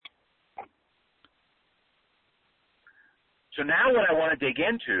So now what I want to dig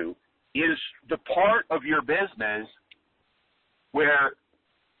into is the part of your business where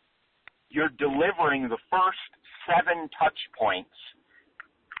you're delivering the first 7 touch points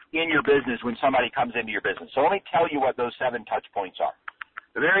in your business when somebody comes into your business. So let me tell you what those 7 touch points are.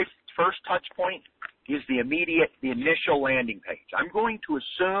 The very first touch point is the initial landing page. I'm going to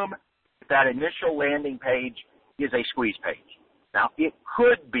assume that initial landing page is a squeeze page. Now, it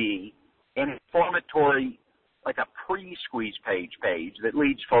could be an informatory, like a pre-squeeze page that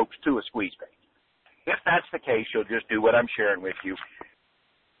leads folks to a squeeze page. If that's the case, you'll just do what I'm sharing with you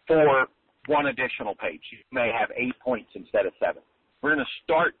for one additional page. You may have 8 points instead of 7. We're going to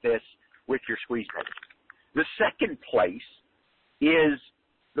start this with your squeeze page. The second place is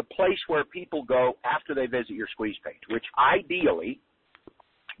the place where people go after they visit your squeeze page, which ideally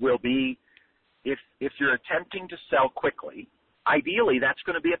will be, if you're attempting to sell quickly, ideally that's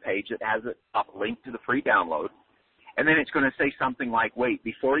going to be a page that has a link to the free download, and then it's going to say something like, wait,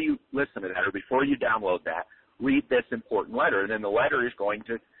 before you listen to that or before you download that, read this important letter. And then the letter is going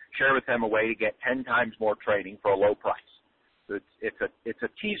to share with them a way to get 10 times more training for a low price. So it's a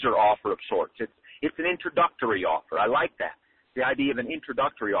teaser offer of sorts. It's an introductory offer. I like that. The idea of an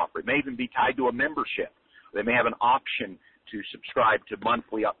introductory offer. It may even be tied to a membership. They may have an option to subscribe to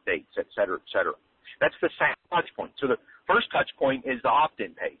monthly updates, et cetera, et cetera. That's the second touch point. So the first touch point is the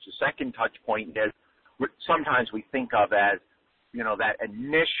opt-in page. The second touch point is what sometimes we think of as, that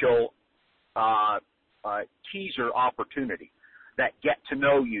initial teaser opportunity, that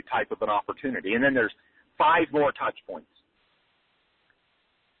get-to-know-you type of an opportunity. And then there's 5 more touch points.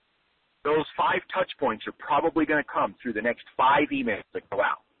 Those 5 touch points are probably going to come through the next 5 emails that go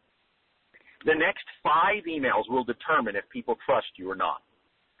out. The next 5 emails will determine if people trust you or not.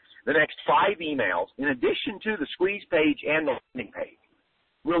 The next 5 emails, in addition to the squeeze page and the landing page,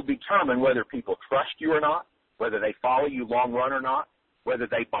 will determine whether people trust you or not, whether they follow you long run or not, whether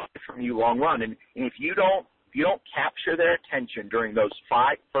they buy from you long run. And if you don't capture their attention during those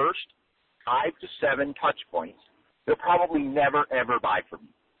first 5 to 7 touch points, they'll probably never, ever buy from you.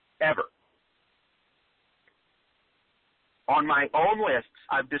 Ever. On my own lists,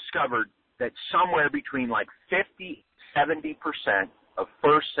 I've discovered that somewhere between like 50, 70% of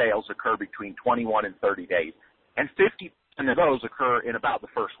first sales occur between 21 and 30 days, and 50% of those occur in about the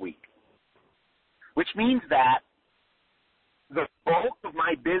first week, which means that the bulk of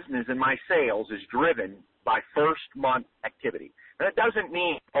my business and my sales is driven by first month activity. And it doesn't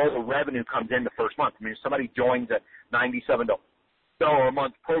mean all the revenue comes in the first month. I mean, if somebody joins a $97 a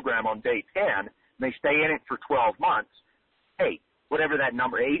month program on day 10, and they stay in it for 12 months, hey, whatever that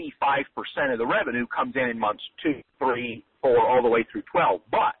number, 85% of the revenue comes in months 2, 3, 4, all the way through 12.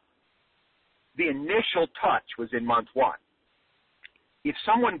 But the initial touch was in month 1. If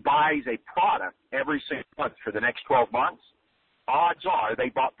someone buys a product every single month for the next 12 months, odds are they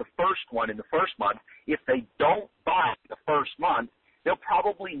bought the first one in the first month. If they don't buy the first month, they'll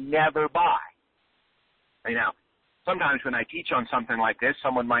probably never buy. Now, sometimes when I teach on something like this,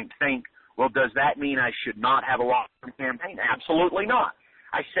 someone might think, well, does that mean I should not have a long-term campaign? Absolutely not.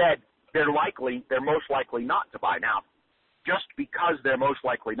 I said they're most likely not to buy. Now, just because they're most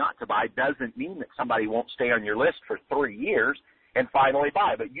likely not to buy doesn't mean that somebody won't stay on your list for 3 years and finally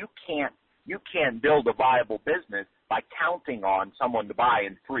buy. But you can't build a viable business by counting on someone to buy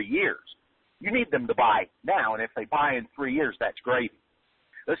in 3 years. You need them to buy now, and if they buy in 3 years, that's great.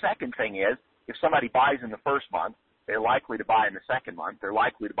 The second thing is, if somebody buys in the first month, they're likely to buy in the second month, they're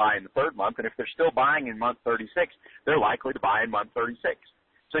likely to buy in the third month, and if they're still buying in month 36, they're likely to buy in month 36.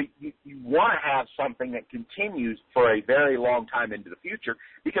 So you want to have something that continues for a very long time into the future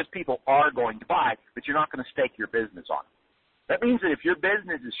because people are going to buy, but you're not going to stake your business on it. That means that if your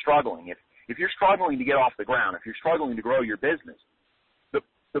business is struggling, if you're struggling to get off the ground, if you're struggling to grow your business,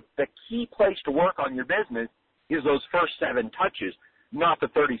 the key place to work on your business is those first 7 touches, not the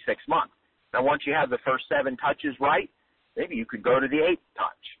 36 months. Now, once you have the first 7 touches right, maybe you could go to the 8th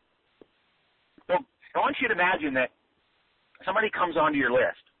touch. So I want you to imagine that somebody comes onto your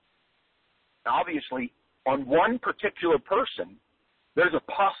list. Now, obviously, on one particular person, there's a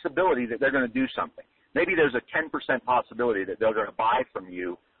possibility that they're going to do something. Maybe there's a 10% possibility that they're going to buy from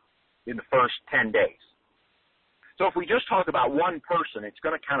you in the first 10 days. So if we just talk about one person, it's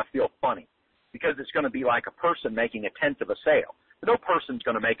going to kind of feel funny because it's going to be like a person making a tenth of a sale. But no person's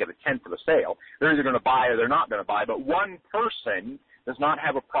going to make it a tenth of a sale. They're either going to buy or they're not going to buy. But one person does not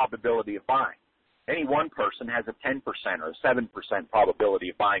have a probability of buying. Any one person has a 10% or a 7% probability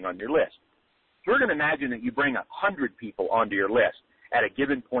of buying on your list. So we're going to imagine that you bring 100 people onto your list at a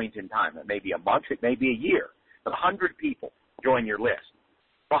given point in time. It may be a month, it may be a year. But 100 people join your list.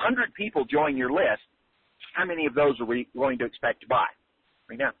 If 100 people join your list, how many of those are we going to expect to buy?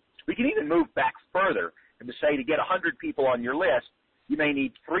 Right now, we can even move back further and to say to get 100 people on your list, you may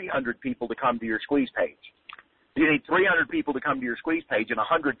need 300 people to come to your squeeze page. You need 300 people to come to your squeeze page and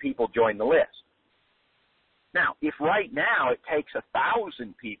 100 people join the list. Now, if right now it takes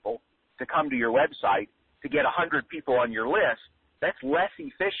 1,000 people to come to your website to get 100 people on your list, that's less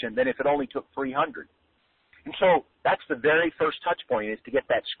efficient than if it only took 300. And so that's the very first touch point, is to get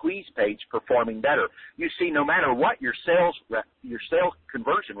that squeeze page performing better. You see, no matter what your sales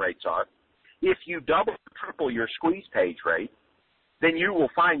conversion rates are, if you double or triple your squeeze page rate, then you will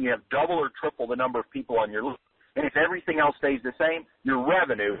find you have double or triple the number of people on your list. And if everything else stays the same, your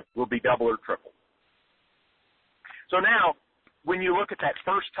revenue will be double or triple. So now, when you look at that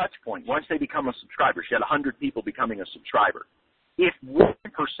first touch point, once they become a subscriber, you had 100 people becoming a subscriber. If 1%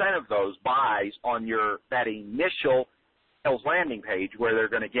 of those buys on that initial sales landing page, where they're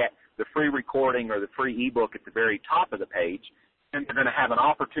going to get the free recording or the free ebook at the very top of the page, and they're going to have an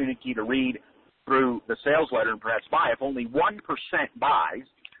opportunity to read through the sales letter and perhaps buy, if only 1% buys,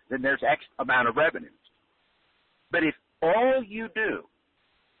 then there's X amount of revenue. But if all you do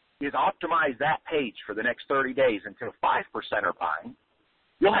is optimize that page for the next 30 days until 5% are buying,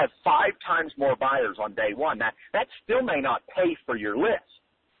 you'll have 5 times more buyers on day one. Now, that still may not pay for your list,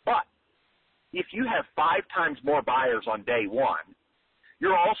 but if you have 5 times more buyers on day one,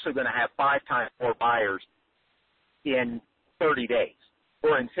 you're also going to have 5 times more buyers in 30 days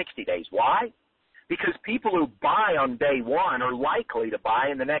or in 60 days. Why? Because people who buy on day one are likely to buy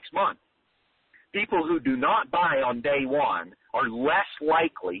in the next month. People who do not buy on day one are less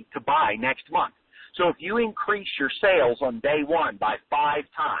likely to buy next month. So if you increase your sales on day one by 5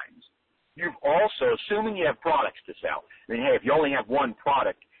 times, you've also, assuming you have products to sell, I mean, hey, if you only have one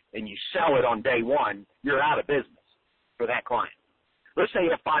product and you sell it on day one, you're out of business for that client. Let's say you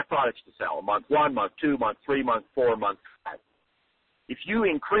have 5 products to sell, month 1, month 2, month 3, month 4, month 5. If you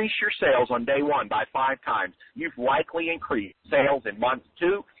increase your sales on day one by 5 times, you've likely increased sales in months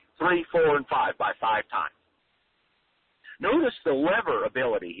 2, 3, 4, and 5 by 5 times. Notice the lever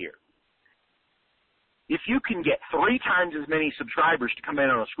ability here. If you can get 3 times as many subscribers to come in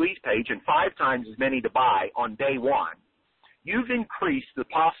on a squeeze page and 5 times as many to buy on day one, you've increased the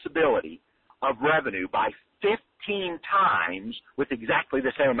possibility of revenue by 15 times with exactly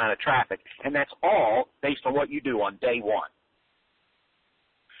the same amount of traffic, and that's all based on what you do on day one.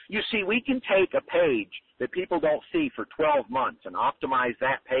 You see, we can take a page that people don't see for 12 months and optimize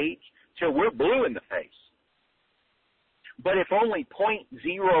that page till we're blue in the face. But if only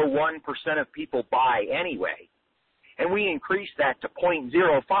 0.01% of people buy anyway, and we increase that to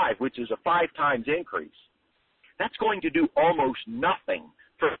 0.05, which is a 5 times increase, that's going to do almost nothing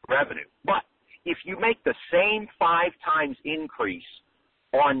for revenue. But if you make the same 5 times increase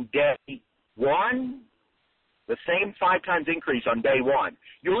on day one, the same 5 times increase on day one,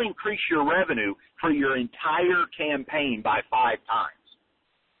 you'll increase your revenue for your entire campaign by 5 times.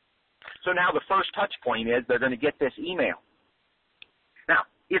 So now the first touch point is they're going to get this email. Now,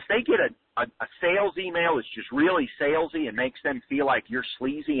 if they get a sales email that's just really salesy and makes them feel like you're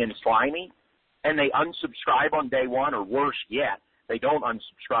sleazy and slimy, and they unsubscribe on day one, or worse yet, they don't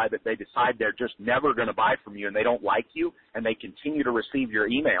unsubscribe it, they decide they're just never going to buy from you and they don't like you, and they continue to receive your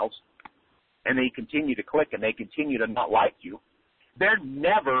emails, and they continue to click and they continue to not like you, they're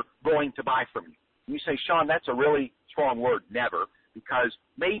never going to buy from you. And you say, Sean, that's a really strong word, never, because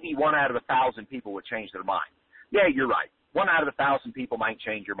maybe 1 out of 1,000 people would change their mind. Yeah, you're right. 1 out of 1,000 people might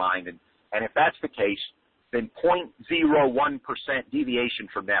change your mind, and if that's the case, then 0.01% deviation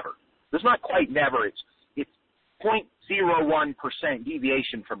from never. It's not quite never, it's 0.01%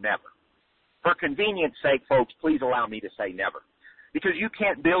 deviation from never. For convenience sake, folks, please allow me to say never, because you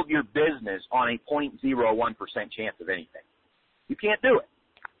can't build your business on a 0.01% chance of anything. You can't do it.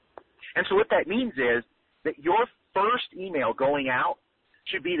 And so what that means is that your first email going out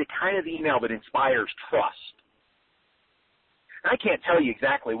should be the kind of email that inspires trust. I can't tell you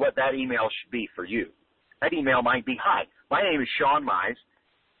exactly what that email should be for you. That email might be, hi, my name is Sean Mize,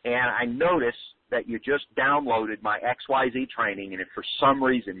 and I notice that you just downloaded my XYZ training, and if for some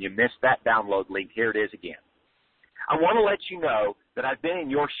reason you missed that download link, here it is again. I want to let you know that I've been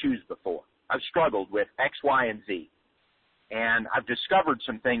in your shoes before. I've struggled with X, Y, and Z, and I've discovered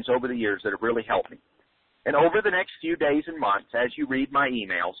some things over the years that have really helped me. And over the next few days and months, as you read my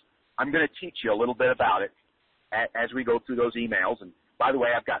emails, I'm going to teach you a little bit about it as we go through those emails. And by the way,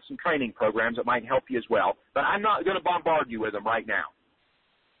 I've got some training programs that might help you as well, but I'm not going to bombard you with them right now.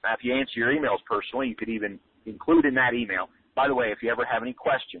 Now, if you answer your emails personally, you could even include in that email, by the way, if you ever have any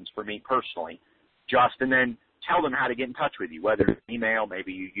questions for me personally, and then tell them how to get in touch with you, whether it's email,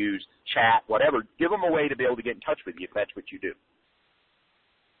 maybe you use chat, whatever. Give them a way to be able to get in touch with you if that's what you do.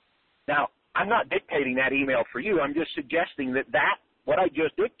 Now, I'm not dictating that email for you. I'm just suggesting that what I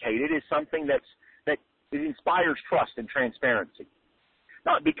just dictated is something that inspires trust and transparency.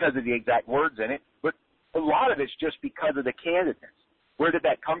 Not because of the exact words in it, but a lot of it's just because of the candidness. Where did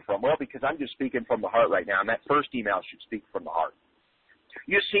that come from? Well, because I'm just speaking from the heart right now, and that first email should speak from the heart.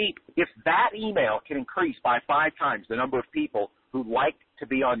 You see, if that email can increase by 5 times the number of people who like to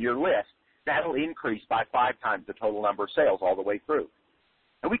be on your list, that'll increase by 5 times the total number of sales all the way through.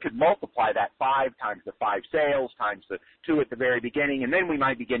 And we could multiply that 5 times the 5 sales times the 2 at the very beginning, and then we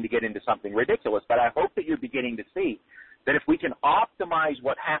might begin to get into something ridiculous. But I hope that you're beginning to see that if we can optimize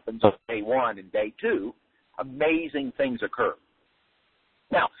what happens on day 1 and day 2, amazing things occur.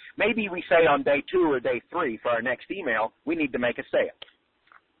 Now, maybe we say on day 2 or day 3 for our next email, we need to make a sale.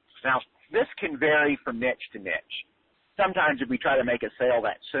 Now, this can vary from niche to niche. Sometimes if we try to make a sale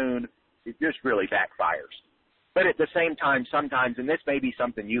that soon, it just really backfires. But at the same time, sometimes, and this may be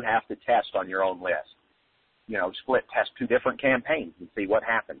something you have to test on your own list, split test 2 different campaigns and see what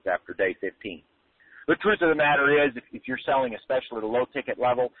happens after day 15. The truth of the matter is, if you're selling, especially at a low-ticket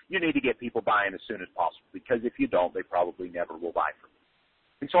level, you need to get people buying as soon as possible, because if you don't, they probably never will buy from you.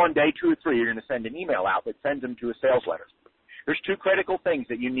 And so on day 2 or 3, you're going to send an email out that sends them to a sales letter. There's 2 critical things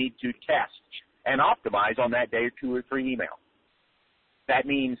that you need to test and optimize on that day 2 or 3 email. That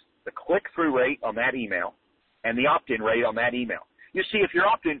means the click-through rate on that email and the opt-in rate on that email. You see, your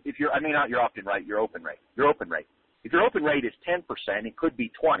open rate. If your open rate is 10%, it could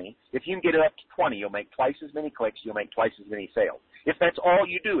be 20. If you can get it up to 20, you'll make twice as many clicks, you'll make twice as many sales. If that's all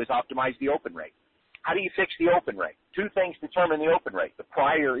you do is optimize the open rate. How do you fix the open rate? 2 things determine the open rate. The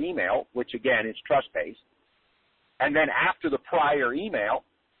prior email, which again is trust-based, and then after the prior email,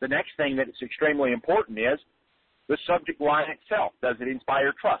 the next thing that is extremely important is the subject line itself. Does it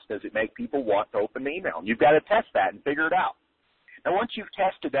inspire trust? Does it make people want to open the email? And you've got to test that and figure it out. Now, once you've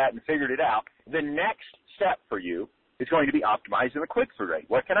tested that and figured it out, the next step for you is going to be optimizing the click-through rate.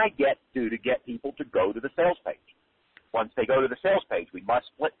 What can I do to get people to go to the sales page? Once they go to the sales page, we must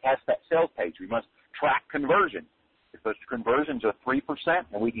split test that sales page. We must track conversion. If those conversions are 3%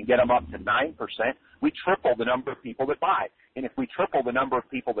 and we can get them up to 9%, we triple the number of people that buy. And if we triple the number of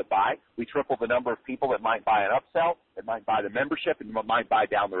people that buy, we triple the number of people that might buy an upsell, that might buy the membership, and might buy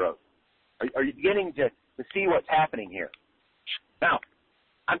down the road. Are you beginning to see what's happening here? Now,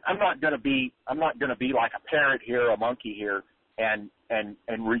 I'm not going to be like a parrot here, a monkey here, and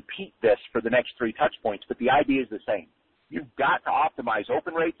repeat this for the next 3 touch points, but the idea is the same. You've got to optimize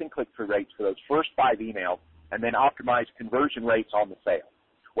open rates and click-through rates for those first 5 emails, and then optimize conversion rates on the sale,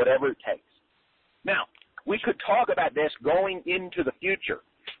 whatever it takes. Now, we could talk about this going into the future.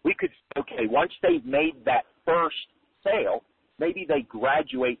 We could say, okay, once they've made that first sale, maybe they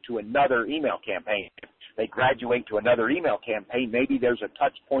graduate to another email campaign. They graduate to another email campaign. Maybe there's a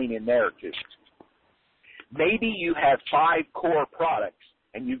touch point in there, too. Maybe you have 5 core products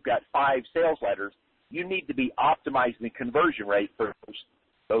and you've got 5 sales letters. You need to be optimizing the conversion rate for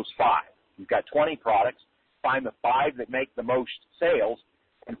those 5. You've got 20 products. Find the 5 that make the most sales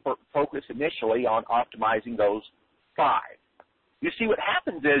and focus initially on optimizing those 5. You see, what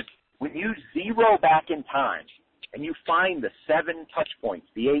happens is when you zero back in time and you find the 7 touch points,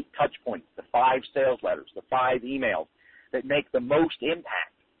 the 8 touch points, the 5 sales letters, the 5 emails that make the most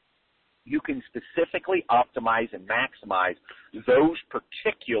impact, you can specifically optimize and maximize those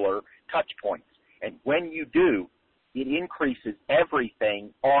particular touch points. And when you do, it increases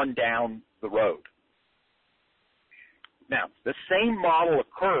everything on down the road. Now, the same model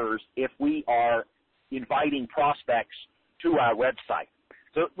occurs if we are inviting prospects to our website.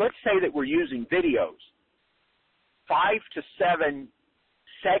 So let's say that we're using videos. 5 to 7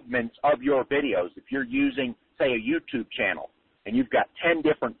 segments of your videos, if you're using, say, a YouTube channel, and you've got 10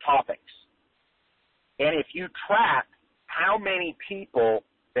 different topics. And if you track how many people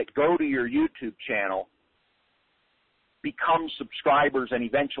that go to your YouTube channel become subscribers and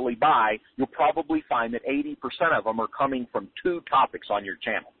eventually buy, you'll probably find that 80% of them are coming from 2 topics on your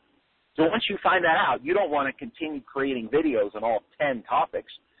channel. So once you find that out, you don't want to continue creating videos on all 10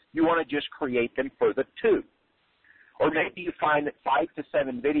 topics. You want to just create them for the 2. Or maybe you find that 5 to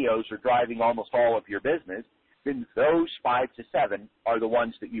 7 videos are driving almost all of your business, then those 5 to 7 are the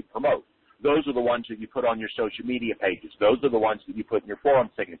ones that you promote. Those are the ones that you put on your social media pages. Those are the ones that you put in your forum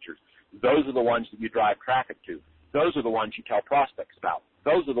signatures. Those are the ones that you drive traffic to. Those are the ones you tell prospects about.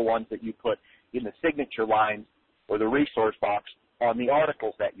 Those are the ones that you put in the signature lines or the resource box on the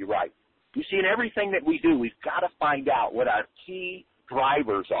articles that you write. You see, in everything that we do, we've got to find out what our key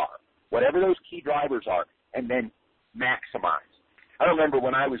drivers are. Whatever those key drivers are, and then maximize. I remember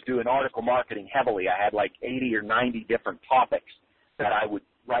when I was doing article marketing heavily, I had like 80 or 90 different topics that I would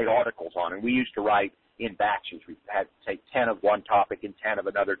write articles on, and we used to write in batches. We had to take 10 of one topic and 10 of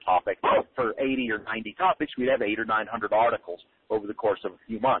another topic. For 80 or 90 topics, we'd have 800 or 900 articles over the course of a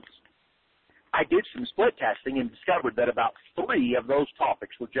few months. I did some split testing and discovered that about 3 of those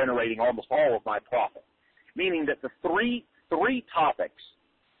topics were generating almost all of my profit, meaning that the three topics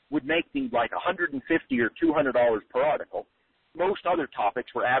would make me like $150 or $200 per article. Most other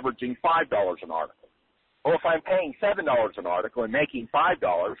topics were averaging $5 an article. Well, if I'm paying $7 an article and making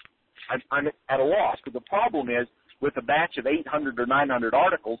 $5, I'm at a loss. But the problem is, with a batch of 800 or 900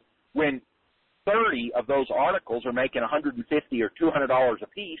 articles, when 30 of those articles are making $150 or $200 a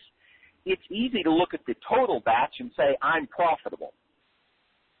piece, it's easy to look at the total batch and say, I'm profitable.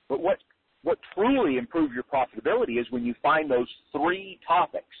 But what truly improves your profitability is when you find those 3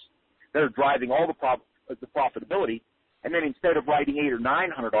 topics that are driving all the profitability, and then instead of writing 800 or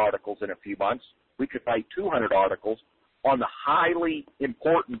 900 articles in a few months, we could write 200 articles on the highly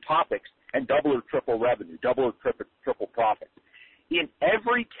important topics and double or triple revenue, double or triple profit. In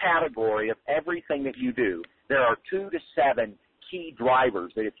every category of everything that you do, there are 2 to 7 key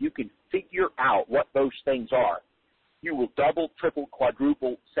drivers that if you can figure out what those things are, you will double, triple,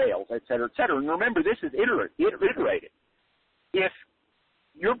 quadruple sales, et cetera, et cetera. And remember, this is iterated. If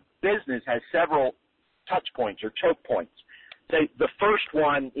your business has several touch points or choke points, say the first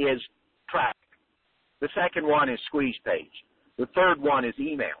one is traffic. The second one is squeeze page. The third one is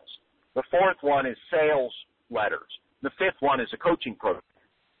emails. The fourth one is sales letters. The fifth one is a coaching program.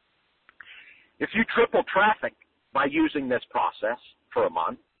 If you triple traffic by using this process for a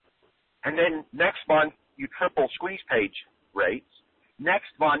month, and then next month you triple squeeze page rates,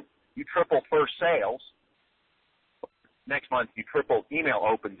 next month you triple first sales, next month you triple email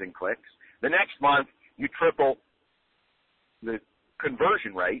opens and clicks, the next month you triple the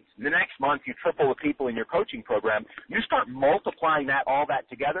conversion rates, the next month you triple the people in your coaching program, you start multiplying all that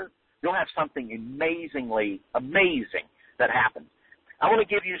together, you'll have something amazing that happens. I want to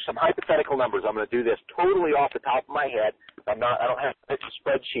give you some hypothetical numbers. I'm going to do this totally off the top of my head. I don't have a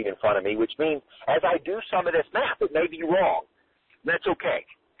spreadsheet in front of me, which means as I do some of this math, it may be wrong. That's okay.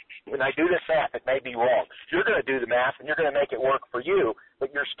 When I do this math, it may be wrong. You're going to do the math, and you're going to make it work for you, but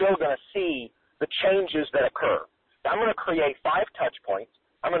you're still going to see the changes that occur. Now, I'm going to create 5 touch points.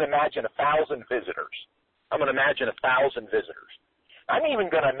 I'm going to imagine 1,000 visitors. I'm going to imagine 1,000 visitors. I'm even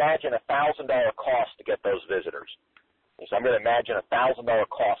going to imagine a $1,000 cost to get those visitors. So I'm going to imagine a $1,000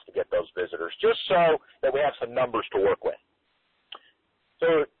 cost to get those visitors, just so that we have some numbers to work with.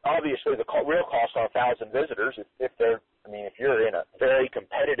 So obviously, the real cost on 1,000 visitors, if you're in a very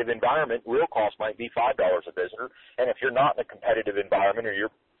competitive environment, real cost might be $5 a visitor. And if you're not in a competitive environment or you're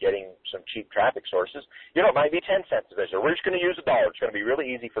getting some cheap traffic sources, it might be 10 cents a visitor. We're just going to use $1. It's going to be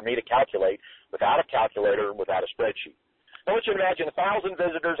really easy for me to calculate without a calculator and without a spreadsheet. I want you to imagine 1,000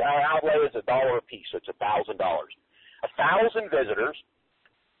 visitors. Our outlay is $1 a piece, so it's $1,000. 1,000 visitors,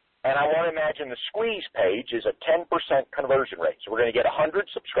 and I want to imagine the squeeze page is a 10% conversion rate. So we're going to get 100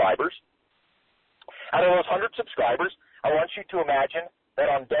 subscribers. Out of those 100 subscribers, I want you to imagine that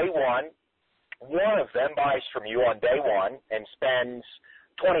on day one of them buys from you on day one and spends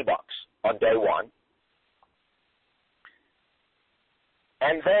 $20 on day one.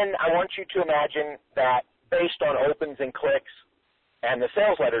 And then I want you to imagine that based on opens and clicks and the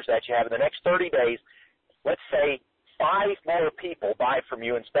sales letters that you have in the next 30 days, let's say 5 more people buy from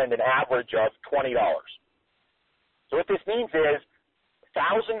you and spend an average of $20. So what this means is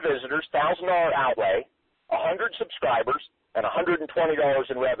 1,000 visitors, $1,000 outlay, 100 subscribers, and $120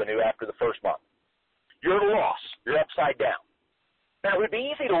 in revenue after the first month. You're at a loss. You're upside down. Now, it would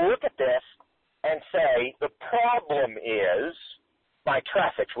be easy to look at this and say the problem is my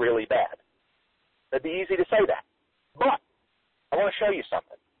traffic's really bad. It'd be easy to say that. But I want to show you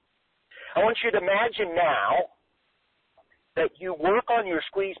something. I want you to imagine now that you work on your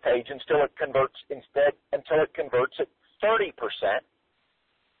squeeze page until it converts at 30%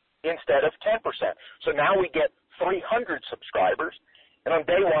 instead of 10%. So now we get 300 subscribers, and on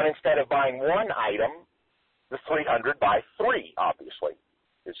day one, instead of buying 1 item, the 300 buy 3, obviously.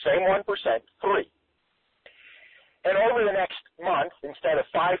 The same 1%, 3. And over the next month, instead of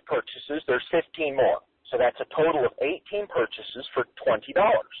 5 purchases, there's 15 more. So that's a total of 18 purchases for $20.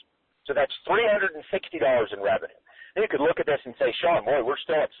 So that's $360 in revenue. And you could look at this and say, Sean, boy, we're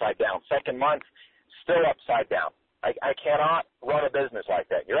still upside down. Second month, still upside down. I cannot run a business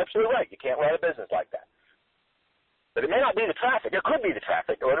like that. You're absolutely right. You can't run a business like that. But it may not be the traffic. It could be the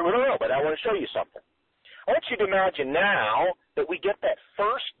traffic. We don't know, but I want to show you something. I want you to imagine now that we get that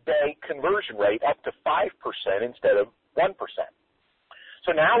first day conversion rate up to 5%, instead of 1%.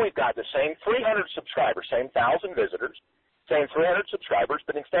 So now we've got the same 300 subscribers, same 1,000 visitors, same 300 subscribers,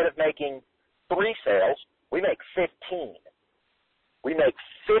 but instead of making 3 sales, we make 15. We make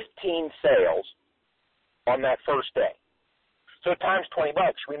 15 sales on that first day. So times $20,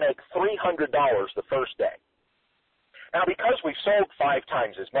 we make $300 the first day. Now, because we've sold 5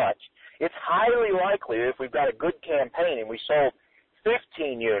 times as much, it's highly likely that if we've got a good campaign and we sold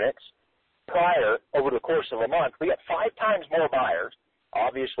 15 units prior over the course of a month, we got 5 times more buyers.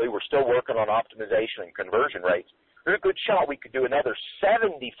 Obviously, we're still working on optimization and conversion rates. There's a good shot we could do another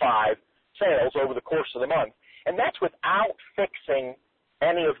 75 sales over the course of the month, and that's without fixing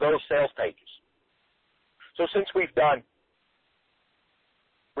any of those sales pages. So since we've done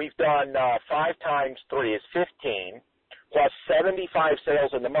 5 times 3 is 15, plus 75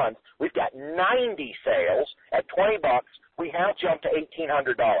 sales in the month, we've got 90 sales at $20. We have jumped to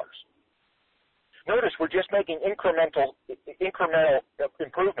 $1,800. Notice we're just making incremental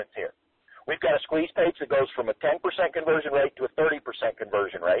improvements here. We've got a squeeze page that goes from a 10% conversion rate to a 30%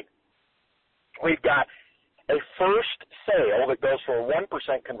 conversion rate. We've got a first sale that goes from a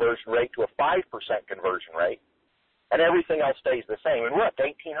 1% conversion rate to a 5% conversion rate, and everything else stays the same. And we're up to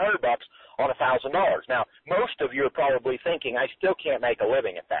 $1,800 on $1,000. Now, most of you are probably thinking, I still can't make a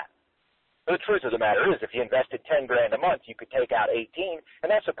living at that. But the truth of the matter is, if you invested $10,000 a month, you could take out 18, and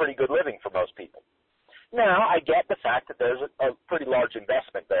that's a pretty good living for most people. Now, I get the fact that there's a pretty large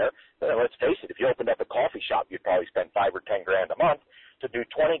investment there. Let's face it, if you opened up a coffee shop, you'd probably spend $5,000 or $10,000 a month to do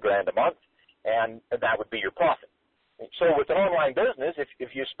 $20,000 a month, and that would be your profit. So with an online business, if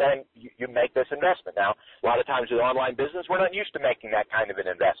you spend, you make this investment. Now, a lot of times with online business, we're not used to making that kind of an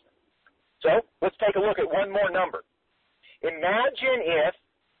investment. So let's take a look at one more number. Imagine if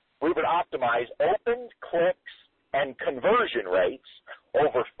we would optimize opened, clicks, and conversion rates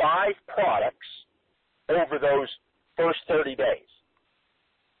over 5 products over those first 30 days.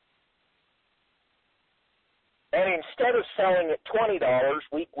 And instead of selling at $20,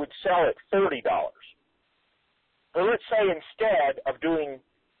 we would sell at $30. So let's say instead of doing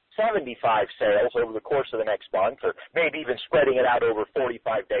 75 sales over the course of the next month, or maybe even spreading it out over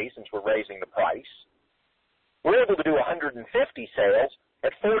 45 days since we're raising the price, we're able to do 150 sales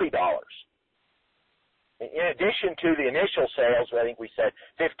at $40. In addition to the initial sales, I think we said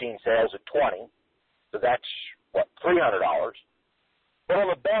 15 sales at $20, so that's, $300. But on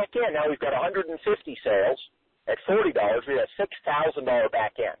the back end, now we've got 150 sales at $40, we have a $6,000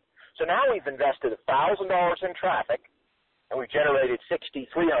 back end. So now we've invested $1,000 in traffic, and we've generated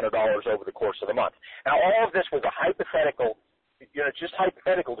 $6,300 over the course of the month. Now, all of this was a hypothetical, it's just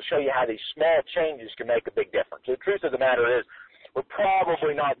hypothetical to show you how these small changes can make a big difference. The truth of the matter is, we're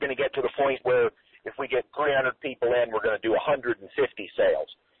probably not going to get to the point where if we get 300 people in, we're going to do 150 sales.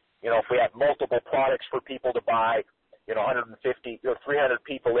 If we have multiple products for people to buy, 150 or 300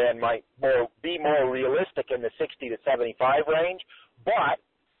 people in might be more realistic in the 60 to 75 range, but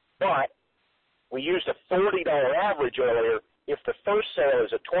we used a $40 average earlier. If the first sale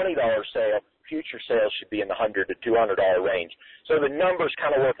is a $20 sale, future sales should be in the $100 to $200 range. So the numbers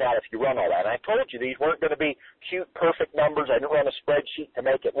kind of work out if you run all that. And I told you these weren't going to be cute, perfect numbers. I didn't run a spreadsheet to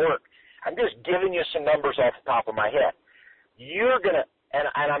make it work. I'm just giving you some numbers off the top of my head. You're going to, and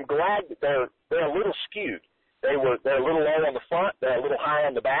I'm glad that they're a little skewed. They're a little low on the front. They're a little high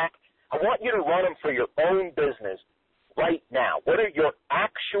on the back. I want you to run them for your own business right now. What are your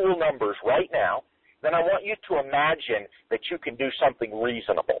actual numbers right now? Then I want you to imagine that you can do something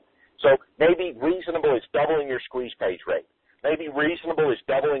reasonable. So maybe reasonable is doubling your squeeze page rate. Maybe reasonable is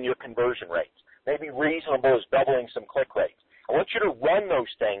doubling your conversion rates. Maybe reasonable is doubling some click rates. I want you to run those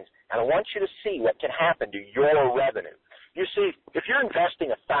things, and I want you to see what can happen to your revenue. You see, if you're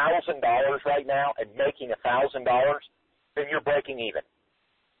investing $1,000 right now and making $1,000, then you're breaking even.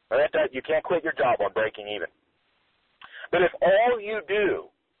 You can't quit your job on breaking even. But if all you do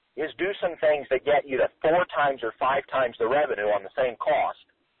is do some things that get you to 4 times or 5 times the revenue on the same cost,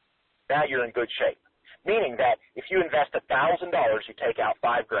 now you're in good shape. Meaning that if you invest $1,000, you take out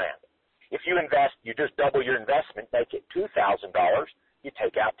 $5,000. If you just double your investment, make it $2,000, you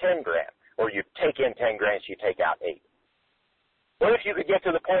take out $10,000. Or you take in $10,000, so you take out $8,000. What if you could get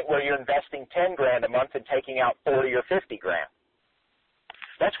to the point where you're investing $10,000 a month and taking out $40,000 or $50,000?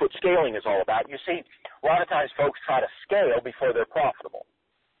 That's what scaling is all about. You see, a lot of times folks try to scale before they're profitable.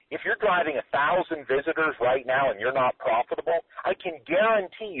 If you're driving 1,000 visitors right now and you're not profitable, I can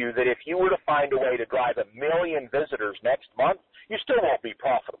guarantee you that if you were to find a way to drive 1 million visitors next month, you still won't be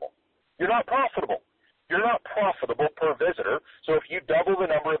profitable. You're not profitable. You're not profitable per visitor, so if you double the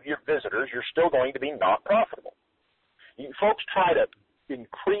number of your visitors, you're still going to be not profitable. Folks try to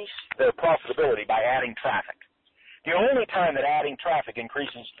increase their profitability by adding traffic. The only time that adding traffic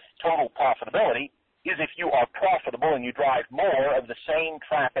increases total profitability is if you are profitable and you drive more of the same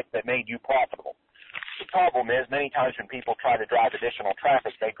traffic that made you profitable. The problem is many times when people try to drive additional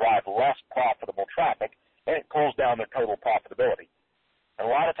traffic, they drive less profitable traffic, and it pulls down their total profitability. And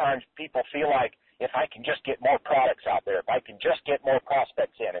a lot of times people feel like, if I can just get more products out there, if I can just get more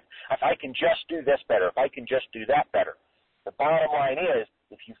prospects in, if I can just do this better, if I can just do that better. The bottom line is,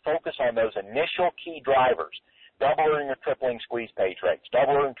 if you focus on those initial key drivers, doubling or tripling squeeze page rates,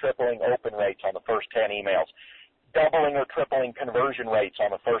 doubling or tripling open rates on the first 10 emails, doubling or tripling conversion rates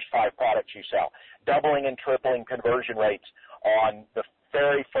on the first 5 products you sell, doubling and tripling conversion rates on the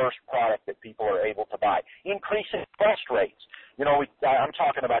very first product that people are able to buy, increasing trust rates. You know, I'm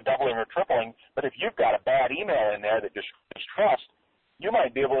talking about doubling or tripling, but if you've got a bad email in there that destroys trust, you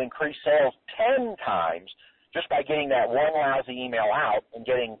might be able to increase sales 10 times just by getting that one lousy email out and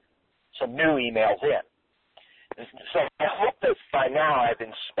getting some new emails in. So I hope that by now I've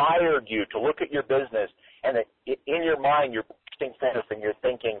inspired you to look at your business and that in your mind you're pushing forth and you're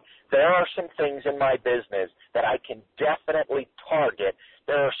thinking, there are some things in my business that I can definitely target.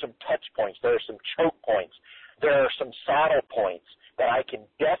 There are some touch points. There are some choke points. There are some saddle points that I can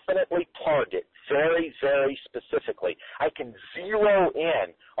definitely target very, very specifically. I can zero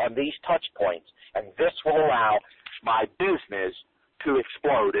in on these touch points, and this will allow my business to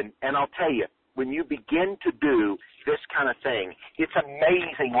explode. And I'll tell you, when you begin to do this kind of thing, it's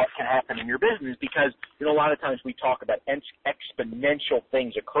amazing what can happen in your business because, you know, a lot of times we talk about exponential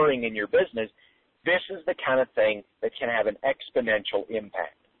things occurring in your business. This is the kind of thing that can have an exponential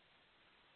impact.